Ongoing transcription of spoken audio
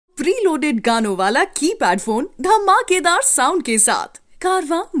Pre loaded गानों वाला keypad phone धमाकेदार साउंड के साथ।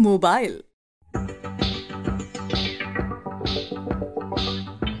 कारवां मोबाइल।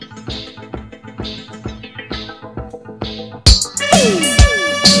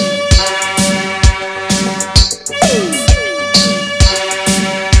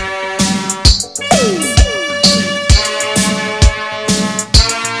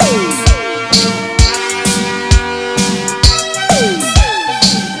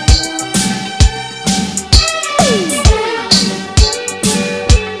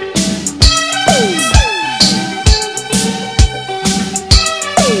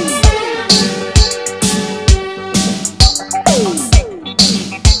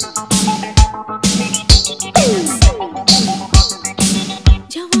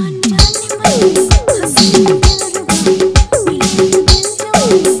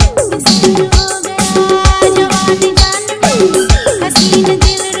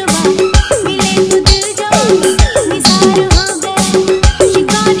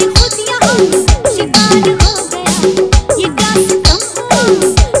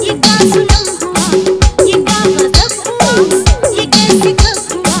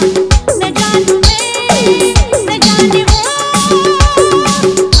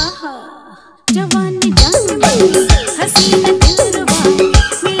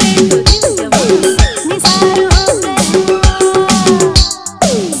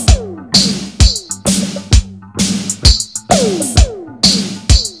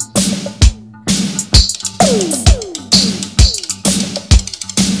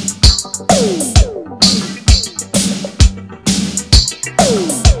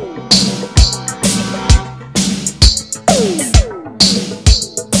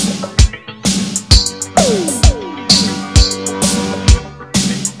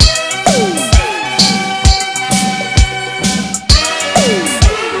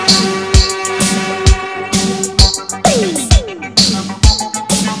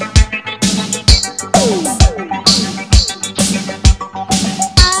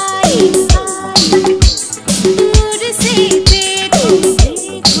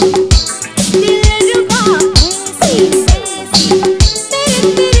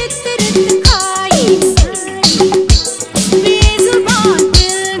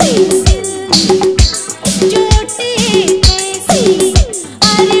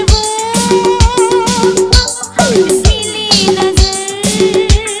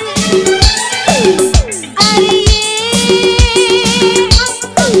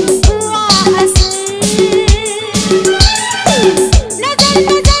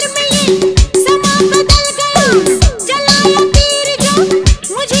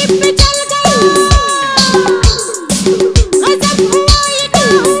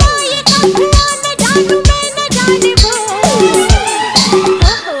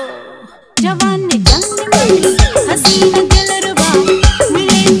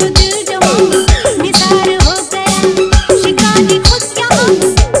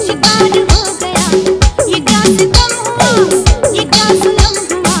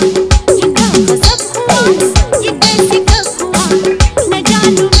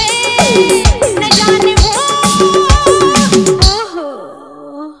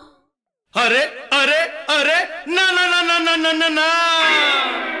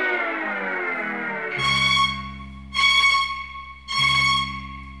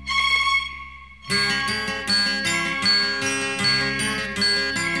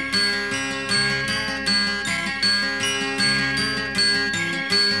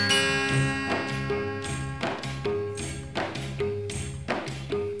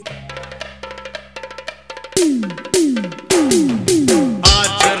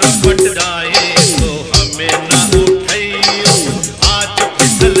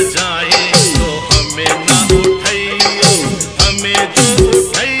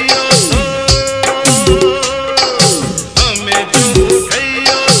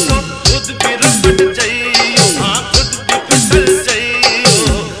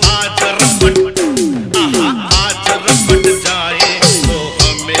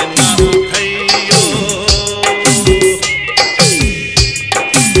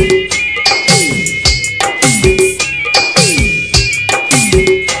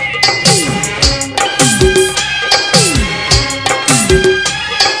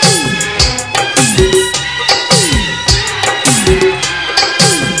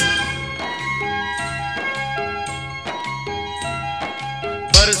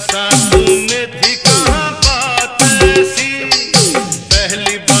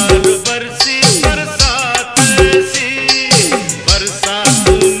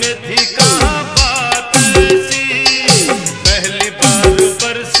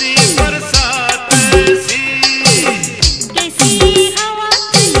 बरसी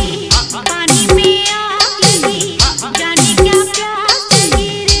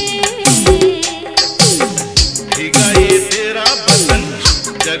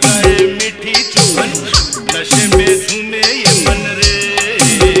जगाए मीठी चुभन, नशे में झूमे ये मन रे।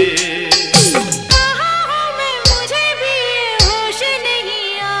 कहाँ हूँ मैं, मुझे भी ये होश नहीं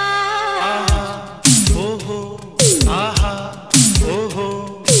आहा ओहो आहा ओहो,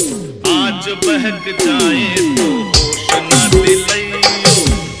 आज बहक जाए तो होश न दिलइयो,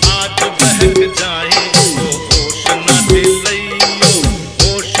 आज बहक जाए तो होश न दिलइयो,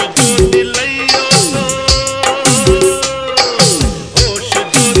 होश जो दिलइयो तो, होश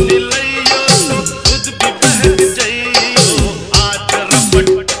जो दिलइयो तो खुद भी बहक जाइयो। आज रपट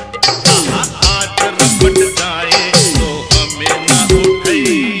आहा, आज रपट जाए तो हमें ना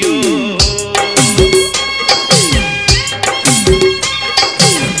उठइयो।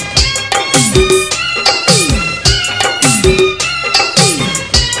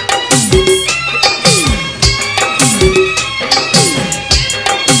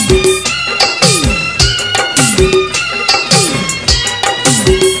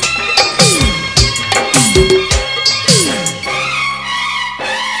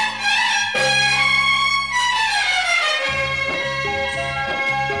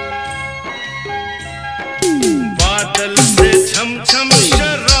 बादल से छम छम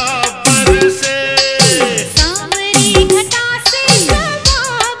शराब बरसे, सांवरी घटा से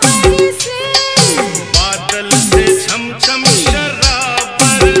शबाब बरसे, बादल से छम छम शराब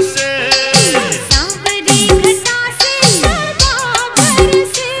बरसे, सांवरी घटा से शबाब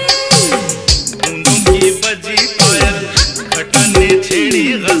बरसे, बूंदों की बजी पायल, घटा ने छेड़ी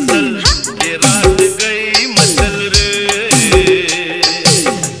गजल, ये रात गई मचल रे।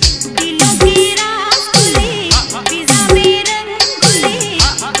 दिलों की राह खुली, फिजा में रंग घुले,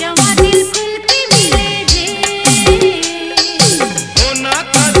 जवा दिल खुल के मिले जे। होना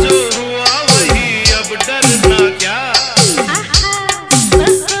था जो हुआ वही, अब डरना क्या। आहा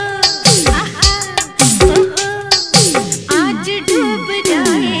ओहो, आहा ओहो, आज डूब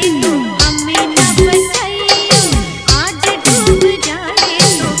जाए तो हमें न बचाइयो, आज डूब जाए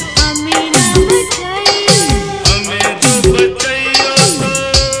तो हमें न बचाइयो। हमें जो बचाइयो तो,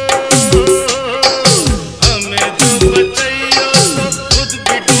 हमें जो बचाइयो तो खुद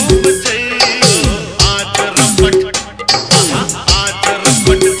भी डूब जाइयो। आज रपट आहा, आज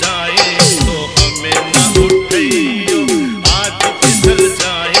रपट जाए तो हमें ना उठइयो, आज फिसल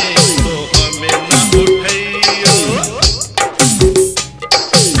जाए तो हमें ना उठइयो।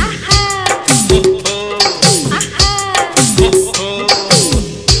 आहा ओहो आहा ओहो,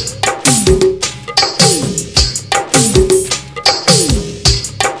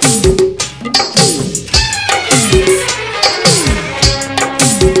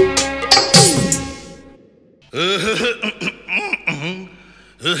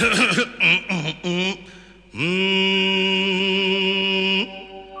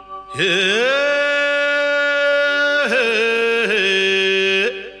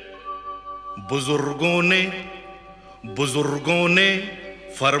 बुजुर्गों ने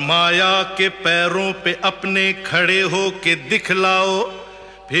फरमाया कि पैरों पे अपने खड़े हो के दिखलाओ,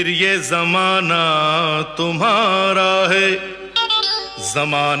 फिर ये जमाना तुम्हारा है।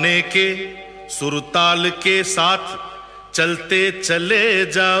 जमाने के सुरताल के साथ चलते चले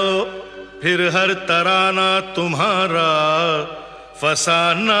जाओ, फिर हर तराना तुम्हारा,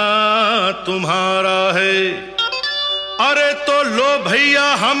 फसाना तुम्हारा है। अरे तो लो भैया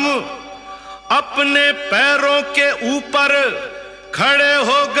हम अपने पैरों के ऊपर खड़े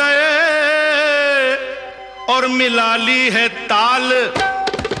हो गए और मिला ली है ताल,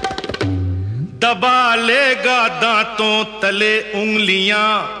 दबा लेगा दांतों तले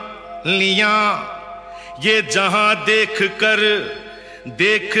उंगलियां लियां, ये जहां देख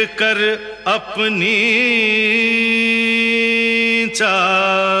कर अपनी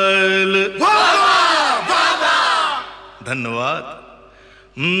चाल। धन्यवाद।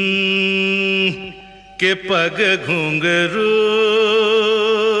 के पग घुंघरू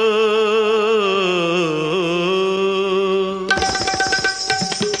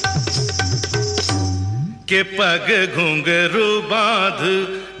के पग घुंघरू बांध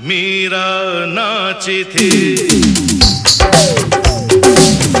मीरा नाची थी।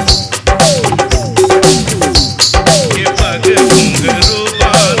 के पग घुंघरू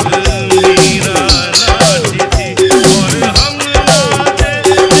बांध मीरा नाची थी, और हम नाचे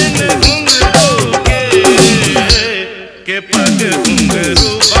बिन घुंघरू के पग घुंघरू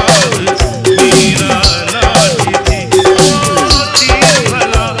बांध मीरा नाची थी। ओ तीर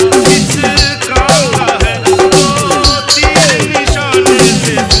भला किस काम का है, ओ तीर निशाने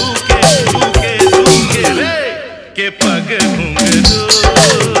से धूके धूके धूके रे, के पग घुंघरू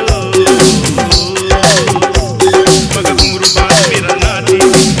पग घुंघरू बांध मीरा नाची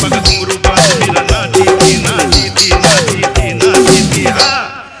थी, पग घुंघरू बांध मीरा नाची थी, नाची थी नाची थी नाची थी। हाँ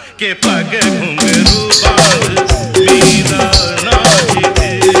के पग घुंघरू बांध मीरा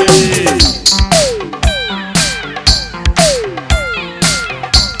नाचती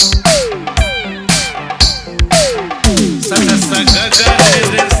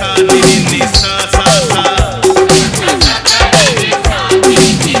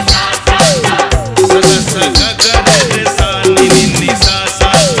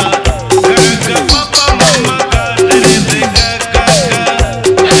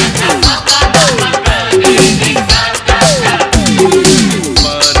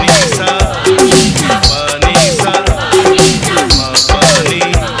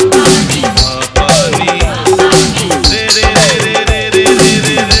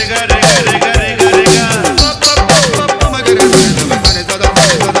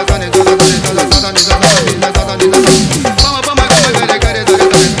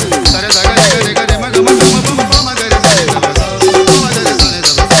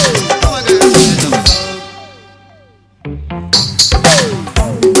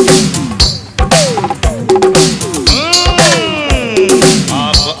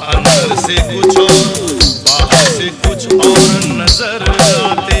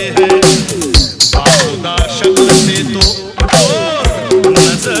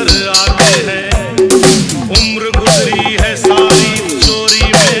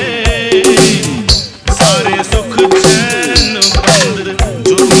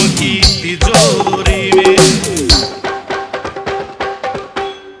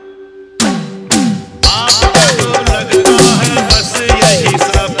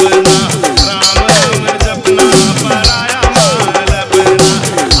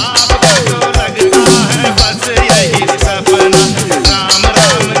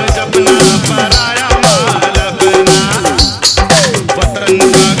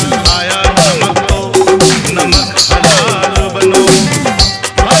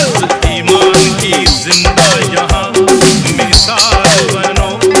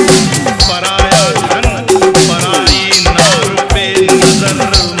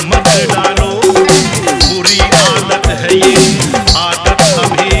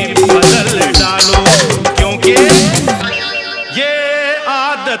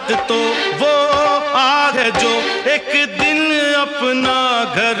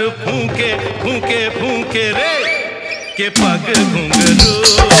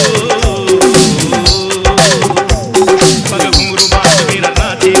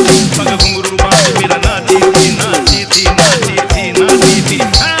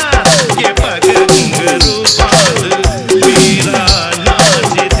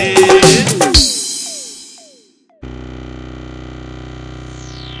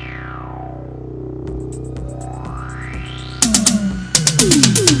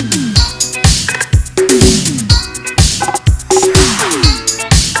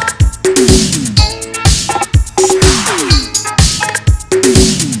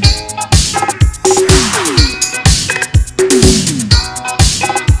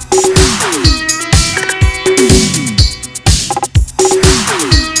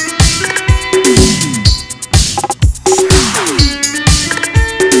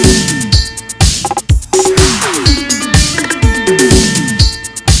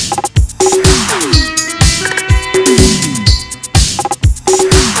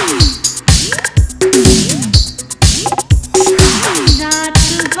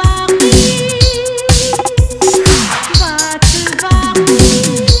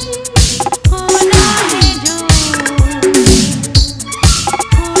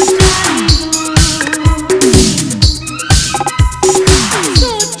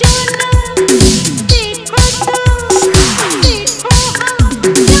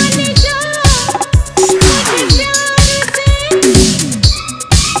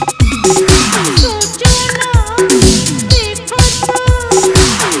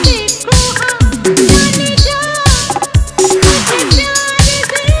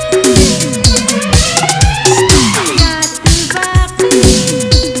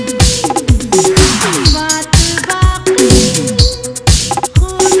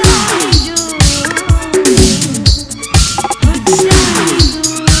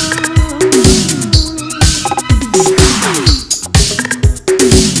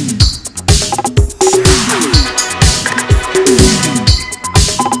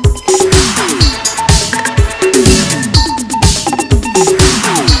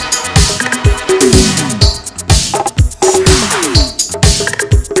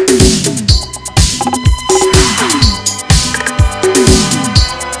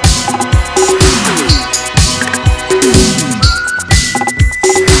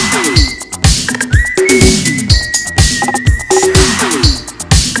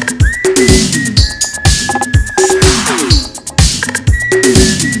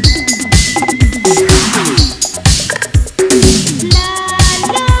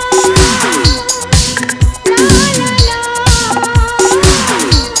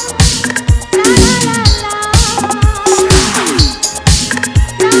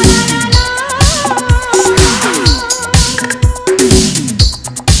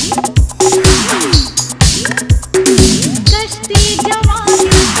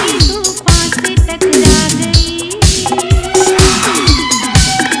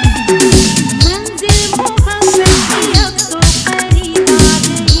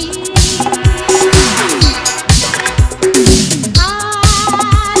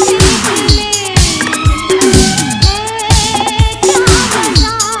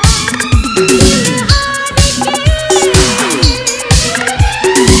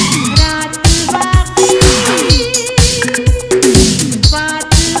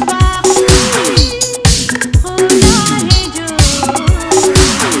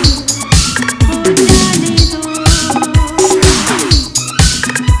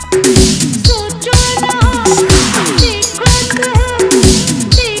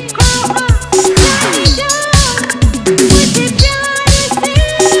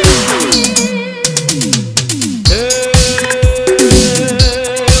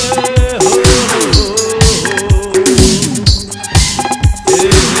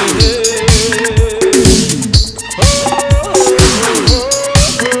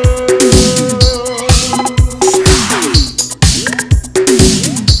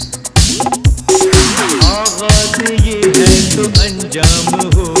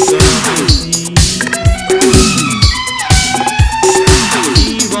का हंसी,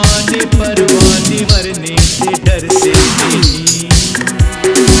 दीवाने परवाने मरने से डरते नहीं।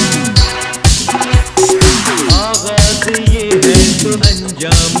 आगाज ये है तो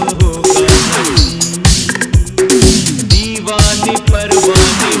अंजाम होगा नहीं, दीवाने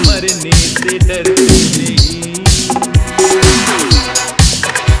परवाने मरने से डरते नहीं।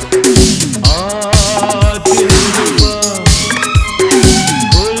 दिलरुबा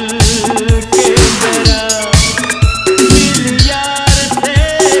भूल के जरा मिल यार से,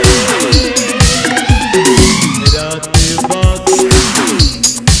 रात बाकी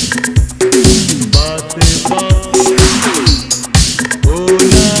बात बाकी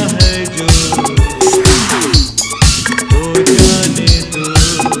होना है जो हो जाने दो।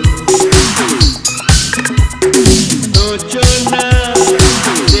 सोचो ना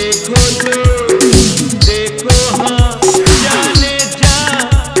देखो तो देखो हाँ जाने जा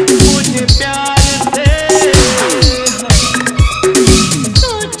मुझे प्यार से।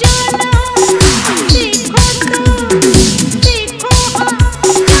 सोचो ना देखो तो देखो हाँ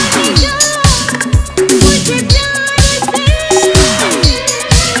जाने जा मुझे प्यार से।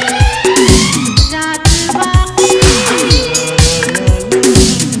 रात बाकी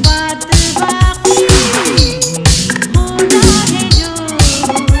बात बाकी होना है जो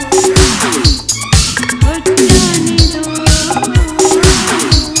हो जाने दो।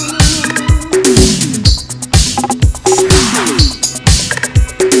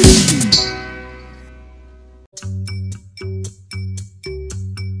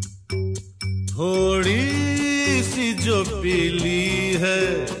 थोड़ी सी जो पीली है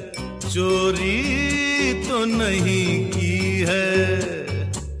चोरी तो नहीं की है,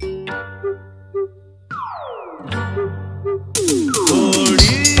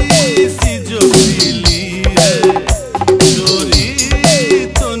 थोड़ी सी जो पीली है चोरी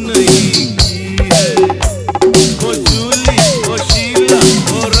तो नहीं की है। वो जूली वो शीला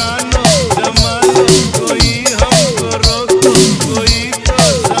वो रानो जमालो, कोई हमको रोको कोई तो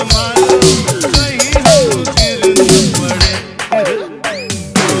संभालो, कहीं हम गिर न पड़े।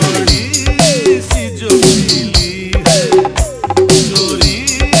 थोड़ी सी जो पीली है चोरी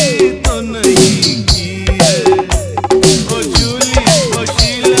तो नहीं की है। वो जूली वो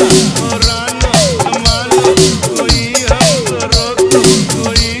शीला वो रानो संभालो, कोई हमको रोको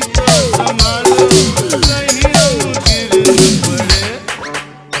कोई तो संभालो, कहीं हम गिर न पड़े।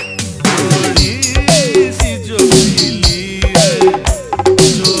 थोड़ी सी जो पीली है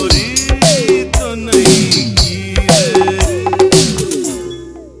चोरी तो नहीं की है।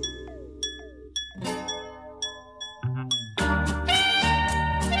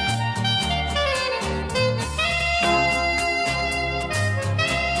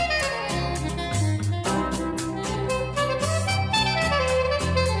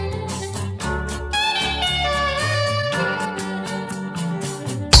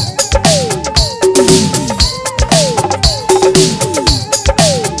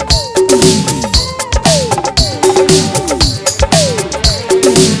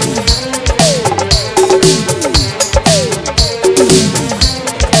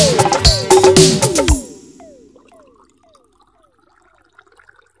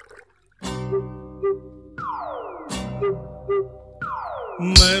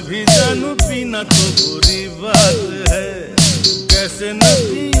 मैं भी जानू पीना तो बुरी बात है, कैसे न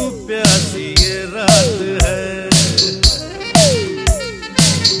पीऊं प्यासी ये रात है।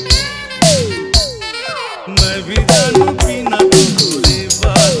 मैं भी जानू पीना तो बुरी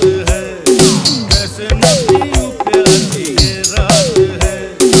बात है, कैसे न पीऊं प्यासी ये रात है।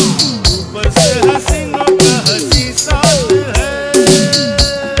 ऊपर से हसीनों का हंसी साथ है,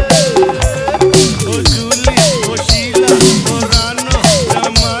 वो जूली वो शीला वो रानो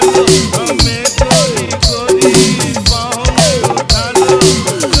जमालो, हमें गोरी गोरी बाहों में उठा लो,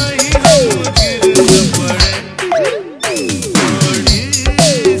 कहीं हम गिर न पड़े।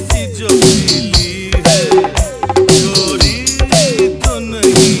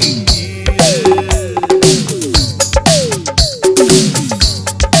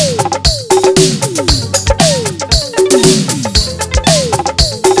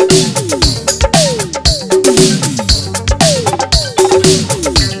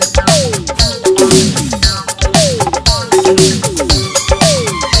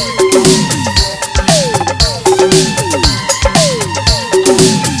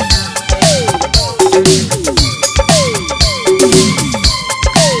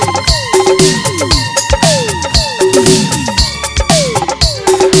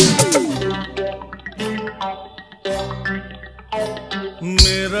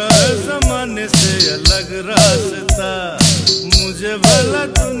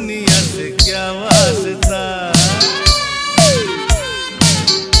 दुनिया से क्या वास्ता,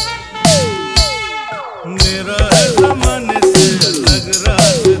 मेरा है ज़माने से अलग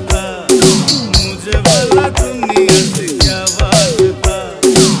रास्ता, मुझे भला दुनिया से क्या वास्ता,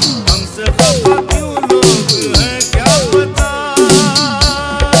 हमसे खफा क्यों लोग हैं क्या पता।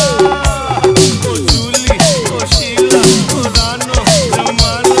 ओ जूली ओ शीला ओ रानो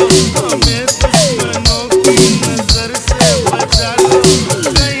जमानो, हमें दुश्मनों की नजर से बचा लो,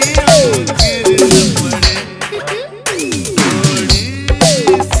 कहीं हम गिर न पड़े। थोड़ी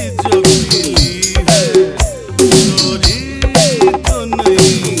सी जो पीली है, चोरी तो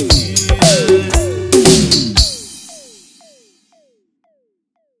नहीं की है।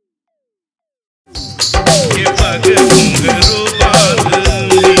 ये पग घुंघरू